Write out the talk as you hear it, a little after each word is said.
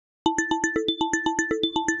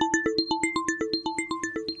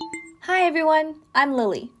Hi everyone, I'm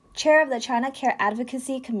Lily, Chair of the China Care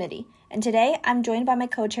Advocacy Committee, and today I'm joined by my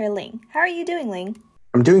co-chair Ling. How are you doing, Ling?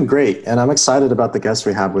 I'm doing great, and I'm excited about the guests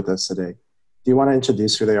we have with us today. Do you want to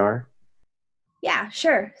introduce who they are? Yeah,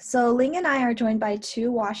 sure. So Ling and I are joined by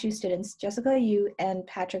two WashU students, Jessica Yu and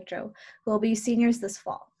Patrick Zhou, who will be seniors this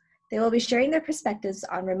fall. They will be sharing their perspectives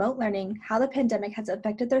on remote learning, how the pandemic has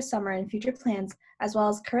affected their summer and future plans, as well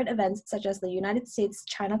as current events such as the United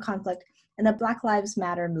States-China conflict and the Black Lives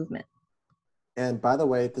Matter movement. And by the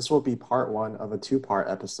way, this will be part one of a two-part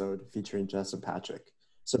episode featuring Jess and Patrick.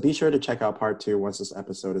 So be sure to check out part two once this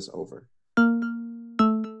episode is over.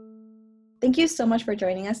 Thank you so much for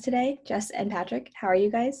joining us today, Jess and Patrick. How are you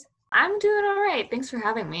guys? I'm doing all right. Thanks for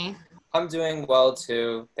having me. I'm doing well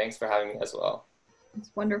too. Thanks for having me as well. It's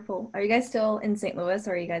wonderful. Are you guys still in St. Louis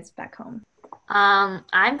or are you guys back home?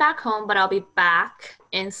 I'm back home, but I'll be back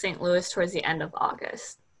in St. Louis towards the end of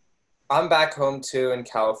August. I'm back home too in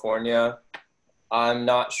California. I'm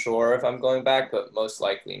not sure if I'm going back, but most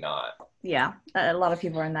likely not. Yeah, a lot of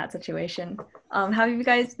people are in that situation. How have you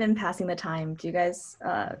guys been passing the time? Do you guys,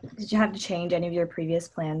 did you have to change any of your previous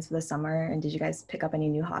plans for the summer? And did you guys pick up any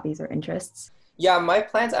new hobbies or interests? Yeah, my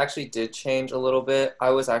plans actually did change a little bit. I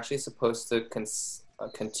was actually supposed to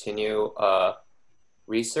continue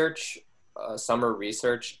research, summer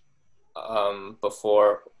research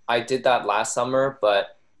before. I did that last summer,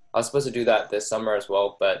 but I was supposed to do that this summer as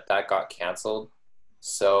well, but that got canceled.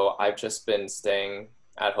 So I've just been staying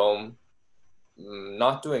at home,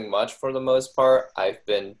 not doing much for the most part. I've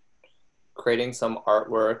been creating some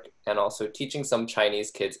artwork and also teaching some Chinese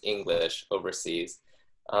kids English overseas.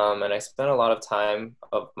 And I spent a lot of time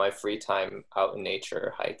of my free time out in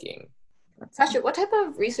nature hiking. Patrick, what type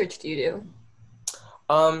of research do you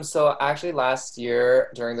do? So actually last year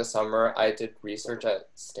during the summer, I did research at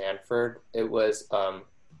Stanford. It was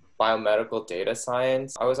biomedical data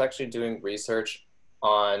science. I was actually doing research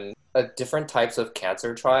on different types of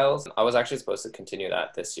cancer trials. I was actually supposed to continue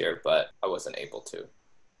that this year, but I wasn't able to.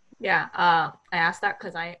 Yeah, I asked that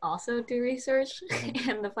because I also do research.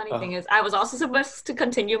 And the funny thing is, I was also supposed to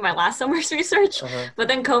continue my last summer's research, but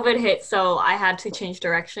then COVID hit, so I had to change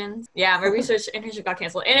directions. Yeah, my research internship got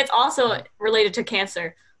canceled. And it's also related to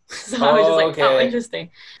cancer. So I was just like, okay. Oh, interesting.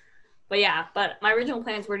 But yeah, but my original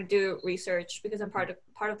plans were to do research because I'm part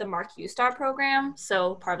of the Mark U Star program.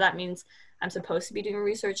 So part of that means I'm supposed to be doing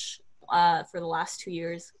research for the last 2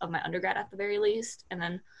 years of my undergrad at the very least. And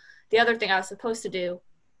then the other thing I was supposed to do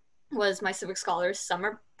was my Civic Scholars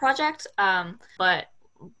summer project. But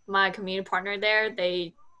my community partner there,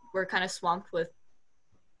 they were kind of swamped with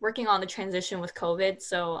working on the transition with COVID.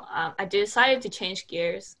 So I decided to change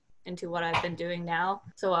gears into what I've been doing now.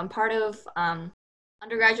 So I'm part of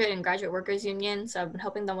undergraduate and graduate workers union. So I've been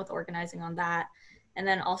helping them with organizing on that. And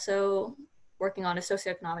then also working on a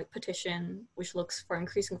socioeconomic petition, which looks for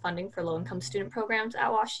increasing funding for low-income student programs at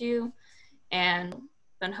WashU. And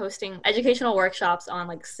been hosting educational workshops on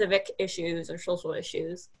like civic issues or social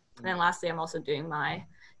issues. And then lastly, I'm also doing my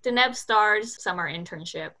Deneb Stars summer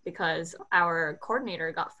internship because our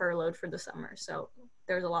coordinator got furloughed for the summer. So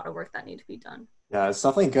there's a lot of work that needed to be done. Yeah, it's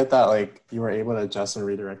definitely good that like you were able to adjust and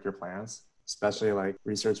redirect your plans, especially like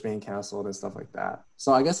research being canceled and stuff like that.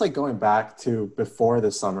 So I guess like going back to before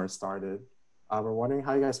the summer started, we're wondering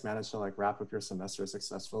how you guys managed to like wrap up your semester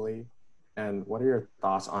successfully, and what are your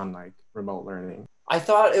thoughts on like remote learning? I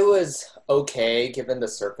thought it was okay given the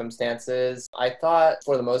circumstances. I thought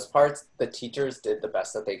for the most part, the teachers did the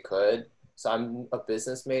best that they could. So I'm a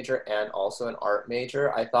business major and also an art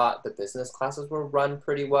major. I thought the business classes were run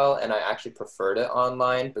pretty well, and I actually preferred it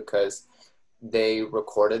online because they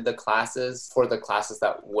recorded the classes for the classes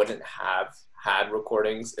that wouldn't have had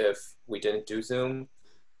recordings if we didn't do Zoom.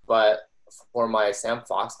 But for my Sam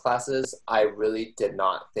Fox classes, I really did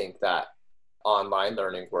not think that online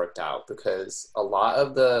learning worked out because a lot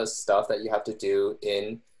of the stuff that you have to do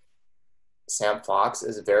in Sam Fox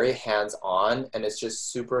is very hands-on and it's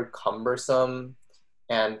just super cumbersome.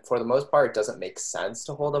 And for the most part, it doesn't make sense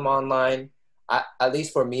to hold them online. At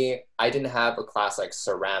least for me, I didn't have a class like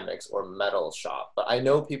ceramics or metal shop, but I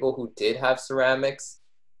know people who did have ceramics.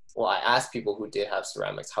 Well, I asked people who did have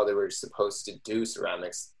ceramics how they were supposed to do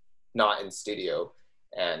ceramics, not in studio.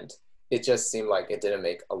 And it just seemed like it didn't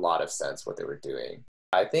make a lot of sense what they were doing.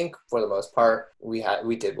 I think for the most part, we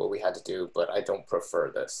did what we had to do, but I don't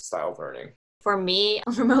prefer this style of learning. For me,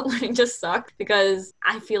 remote learning just sucked because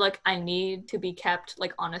I feel like I need to be kept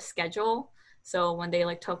like on a schedule. So when they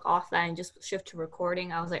like took off that and just shift to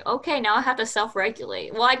recording, I was like, okay, now I have to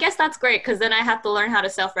self-regulate. Well, I guess that's great because then I have to learn how to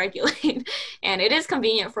self-regulate. And it is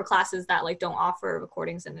convenient for classes that like don't offer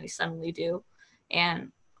recordings and they suddenly do.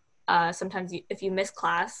 And Sometimes if you miss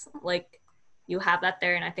class, like you have that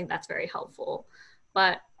there, and I think that's very helpful.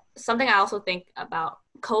 But something I also think about,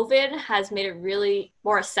 COVID has made it really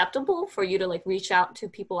more acceptable for you to like reach out to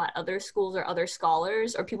people at other schools or other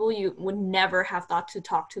scholars or people you would never have thought to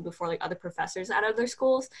talk to before, like other professors at other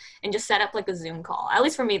schools, and just set up like a Zoom call. At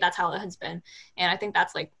least for me, that's how it has been. And I think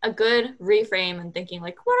that's like a good reframe and thinking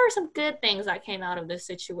like, what are some good things that came out of this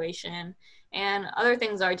situation? And other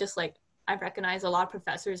things are just like, I've recognized a lot of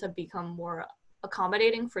professors have become more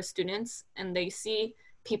accommodating for students, and they see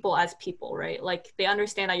people as people, right? Like they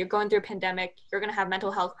understand that you're going through a pandemic, you're going to have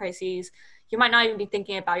mental health crises. You might not even be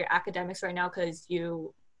thinking about your academics right now because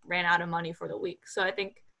you ran out of money for the week. So I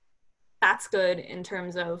think that's good in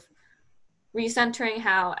terms of recentering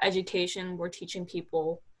how education, we're teaching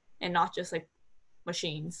people and not just like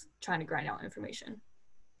machines trying to grind out information.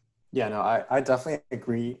 Yeah, no, I definitely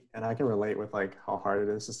agree. And I can relate with like how hard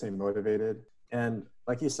it is to stay motivated. And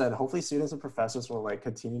like you said, hopefully students and professors will like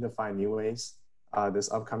continue to find new ways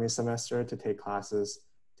this upcoming semester to take classes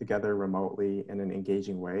together remotely in an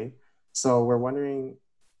engaging way. So we're wondering,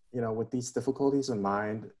 with these difficulties in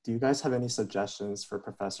mind, do you guys have any suggestions for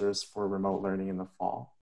professors for remote learning in the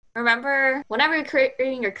fall? Remember, whenever you're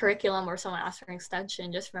creating your curriculum or someone asks for an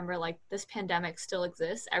extension, just remember like this pandemic still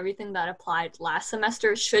exists. Everything that applied last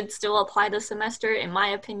semester should still apply this semester, in my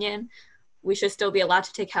opinion. We should still be allowed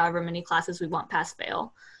to take however many classes we want pass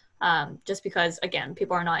fail. Just because, again,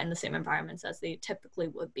 people are not in the same environments as they typically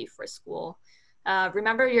would be for school.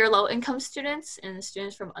 Remember your low-income students and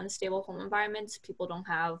students from unstable home environments. People don't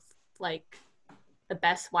have like the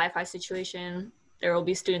best Wi-Fi situation. There will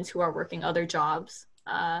be students who are working other jobs.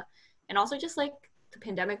 And also just like the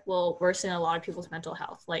pandemic will worsen a lot of people's mental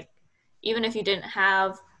health. Like even if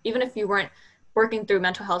you weren't working through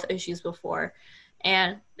mental health issues before,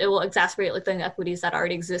 and it will exacerbate like the inequities that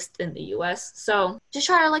already exist in the US. So just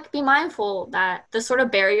try to like be mindful that the sort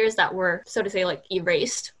of barriers that were, so to say, like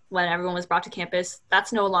erased when everyone was brought to campus,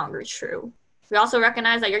 that's no longer true. We also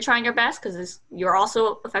recognize that you're trying your best because you're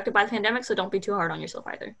also affected by the pandemic, so don't be too hard on yourself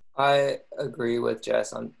either. I agree with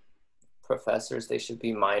Jess on professors. They should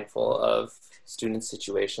be mindful of student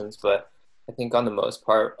situations, but I think on the most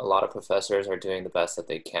part, a lot of professors are doing the best that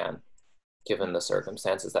they can, given the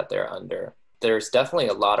circumstances that they're under. There's definitely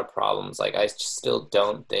a lot of problems. Like I still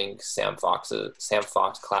don't think Sam Fox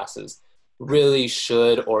classes really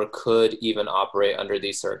should or could even operate under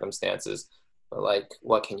these circumstances. But like,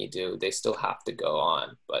 what can you do? They still have to go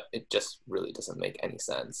on, but it just really doesn't make any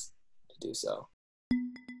sense to do so.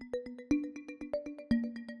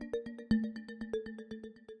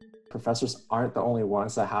 Professors aren't the only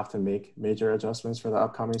ones that have to make major adjustments for the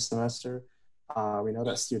upcoming semester. We know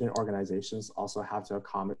that student organizations also have to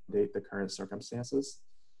accommodate the current circumstances.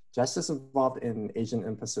 Jess is involved in Asian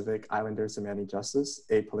and Pacific Islanders Demanding Justice,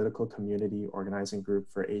 a political community organizing group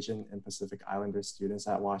for Asian and Pacific Islander students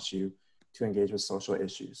at WashU to engage with social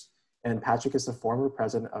issues. And Patrick is the former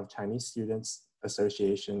president of Chinese Students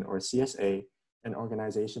Association, or CSA, an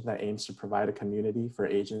organization that aims to provide a community for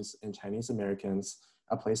Asians and Chinese Americans,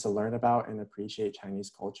 a place to learn about and appreciate Chinese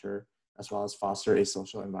culture, as well as foster a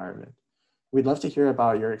social environment. We'd love to hear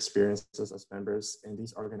about your experiences as members in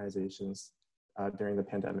these organizations during the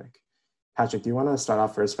pandemic. Patrick, do you want to start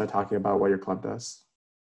off first by talking about what your club does?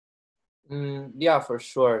 Yeah, for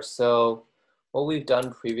sure. So what we've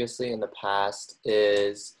done previously in the past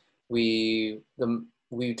is we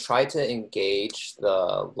try to engage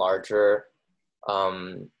the larger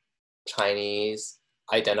Chinese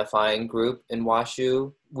identifying group in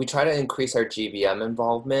WashU. We try to increase our GBM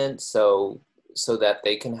involvement so that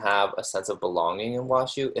they can have a sense of belonging in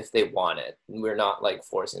WashU if they want it. We're not like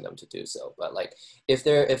forcing them to do so, but like if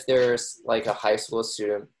there's like a high school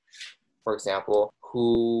student, for example,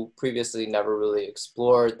 who previously never really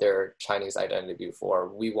explored their Chinese identity before,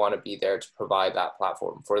 we want to be there to provide that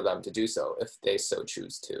platform for them to do so if they so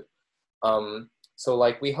choose to. So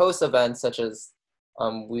like we host events such as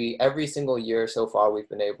every single year so far, we've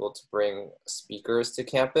been able to bring speakers to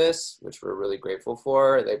campus, which we're really grateful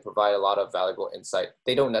for. They provide a lot of valuable insight.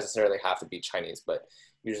 They don't necessarily have to be Chinese, but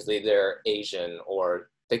usually they're Asian, or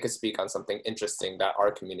they could speak on something interesting that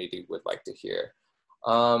our community would like to hear.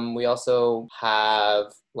 We also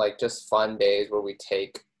have like just fun days where we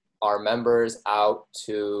take our members out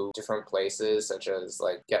to different places, such as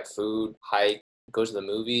like get food, hike, go to the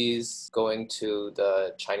movies, going to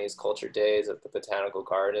the Chinese culture days at the Botanical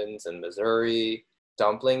Gardens in Missouri,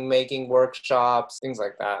 dumpling making workshops, things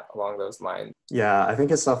like that along those lines. Yeah, I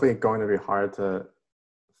think it's definitely going to be hard to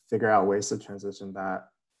figure out ways to transition that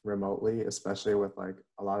remotely, especially with like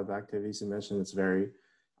a lot of the activities you mentioned. It's very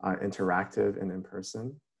interactive and in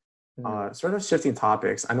person. Sort of shifting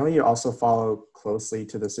topics, I know you also follow closely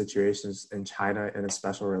to the situations in China and a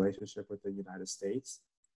special relationship with the United States.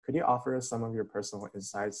 Could you offer us some of your personal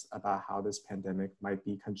insights about how this pandemic might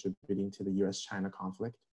be contributing to the US-China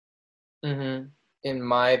conflict? In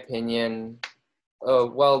my opinion,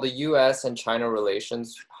 well, the US and China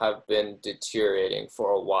relations have been deteriorating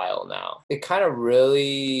for a while now. It kind of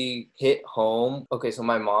really hit home. Okay, so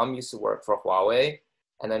my mom used to work for Huawei.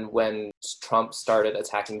 And then when Trump started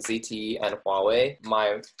attacking ZTE and Huawei,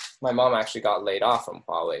 my mom actually got laid off from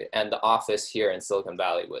Huawei. And the office here in Silicon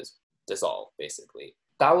Valley was dissolved, basically.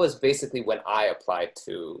 That was basically when I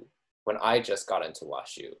just got into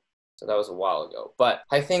WashU. So that was a while ago. But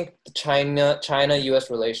I think China-US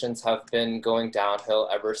relations have been going downhill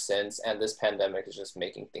ever since, and this pandemic is just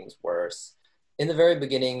making things worse. In the very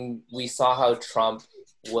beginning, we saw how Trump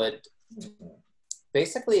would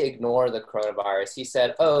basically ignore the coronavirus. He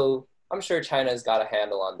said, oh, I'm sure China's got a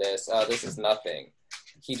handle on this. This is nothing.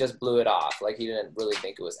 He just blew it off. Like, he didn't really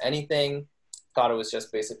think it was anything, thought it was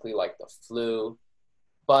just basically like the flu.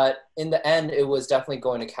 But in the end, it was definitely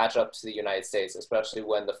going to catch up to the United States, especially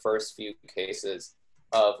when the first few cases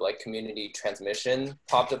of like community transmission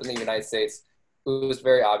popped up in the United States. It was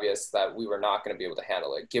very obvious that we were not going to be able to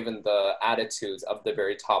handle it, given the attitudes of the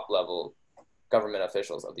very top level government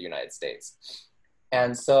officials of the United States.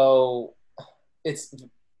 And so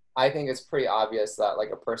I think it's pretty obvious that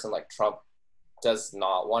like a person like Trump does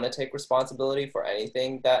not want to take responsibility for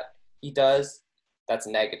anything that he does that's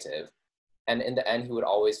negative. And in the end, he would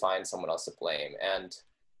always find someone else to blame. And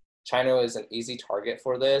China is an easy target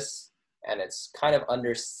for this. And it's kind of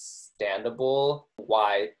understandable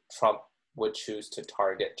why Trump would choose to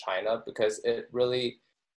target China, because it really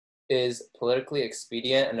is politically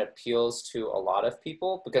expedient and appeals to a lot of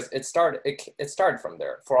people, because it started from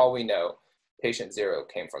there. For all we know, patient zero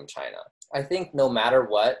came from China. I think no matter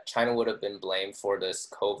what, China would have been blamed for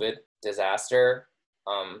this COVID disaster.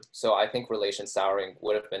 So I think relation souring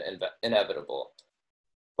would have been inevitable.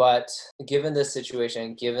 But given this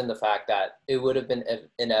situation, given the fact that it would have been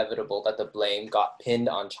inevitable that the blame got pinned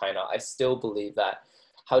on China, I still believe that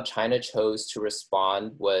how China chose to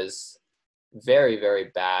respond was very,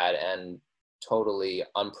 very bad and totally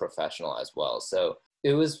unprofessional as well. So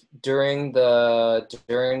it was during the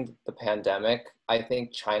pandemic, I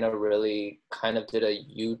think China really kind of did a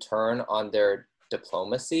U-turn on their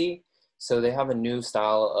diplomacy. So they have a new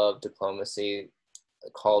style of diplomacy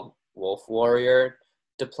called wolf warrior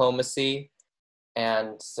diplomacy.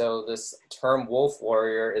 And so this term wolf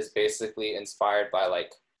warrior is basically inspired by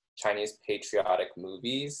like Chinese patriotic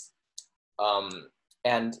movies.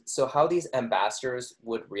 And so how these ambassadors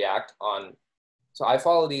would react on, so I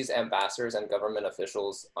follow these ambassadors and government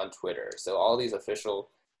officials on Twitter. So all these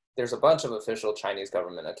there's a bunch of official Chinese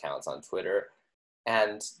government accounts on Twitter.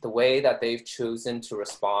 And the way that they've chosen to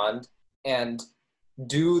respond and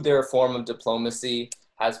do their form of diplomacy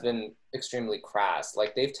has been extremely crass.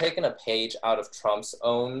 Like, they've taken a page out of Trump's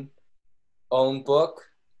own book,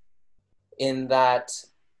 in that,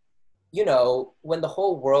 you know, when the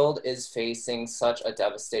whole world is facing such a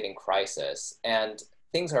devastating crisis and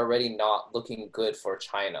things are already not looking good for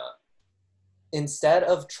China, instead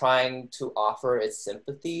of trying to offer its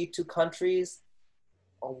sympathy to countries,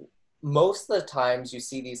 most of the times you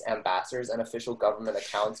see these ambassadors and official government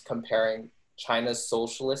accounts comparing China's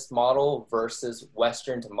socialist model versus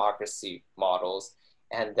Western democracy models,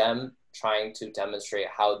 and them trying to demonstrate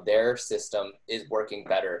how their system is working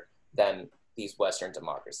better than these Western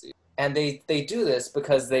democracies. And they do this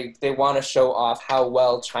because they want to show off how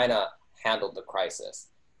well China handled the crisis,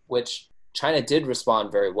 which China did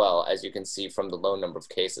respond very well, as you can see from the low number of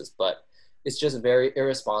cases, but it's just very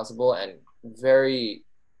irresponsible and very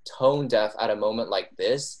tone deaf at a moment like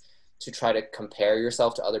this to try to compare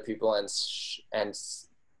yourself to other people and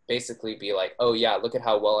basically be like, oh yeah, look at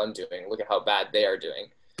how well I'm doing, look at how bad they are doing.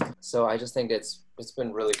 So I just think it's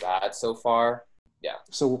been really bad so far. Yeah.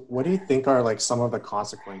 So what do you think are like some of the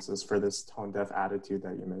consequences for this tone deaf attitude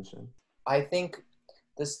that you mentioned? I think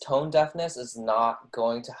this tone deafness is not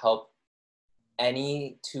going to help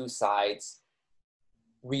any two sides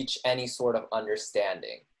reach any sort of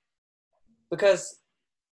understanding. Because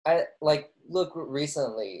look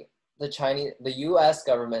recently, the US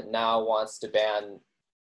government now wants to ban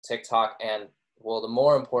TikTok, and well, the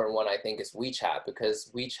more important one I think is WeChat,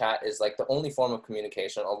 because WeChat is like the only form of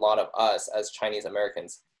communication a lot of us as Chinese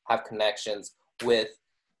Americans have connections with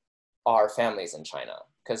our families in China,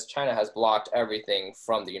 because China has blocked everything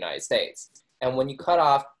from the United States. And when you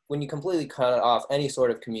completely cut off any sort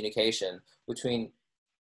of communication between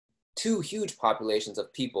two huge populations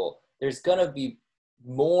of people, there's gonna be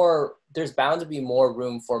there's bound to be more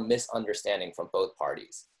room for misunderstanding from both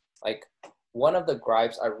parties. Like, one of the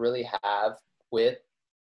gripes I really have with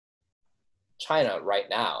China right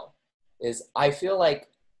now is I feel like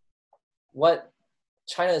what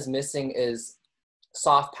China is missing is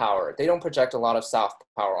soft power. They don't project a lot of soft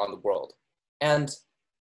power on the world. And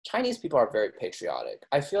Chinese people are very patriotic.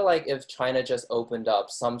 I feel like if China just opened up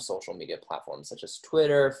some social media platforms such as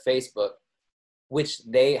Twitter, Facebook, which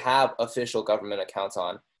they have official government accounts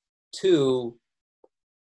on, to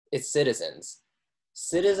its citizens,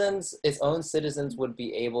 its own citizens would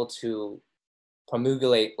be able to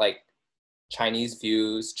promulgate like Chinese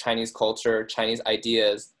views, Chinese culture, Chinese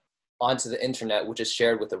ideas onto the internet, which is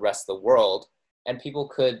shared with the rest of the world, and people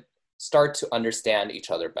could start to understand each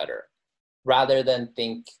other better, rather than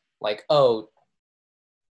think like, oh,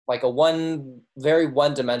 like a very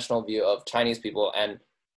one-dimensional view of Chinese people, and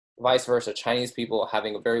vice versa, Chinese people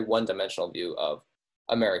having a very one-dimensional view of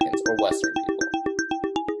Americans or Western people.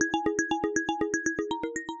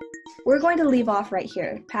 We're going to leave off right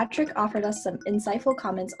here. Patrick offered us some insightful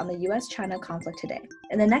comments on the US-China conflict today.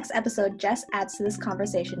 In the next episode, Jess adds to this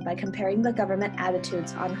conversation by comparing the government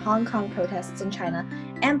attitudes on Hong Kong protests in China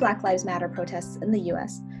and Black Lives Matter protests in the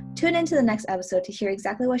US. Tune into the next episode to hear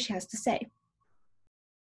exactly what she has to say.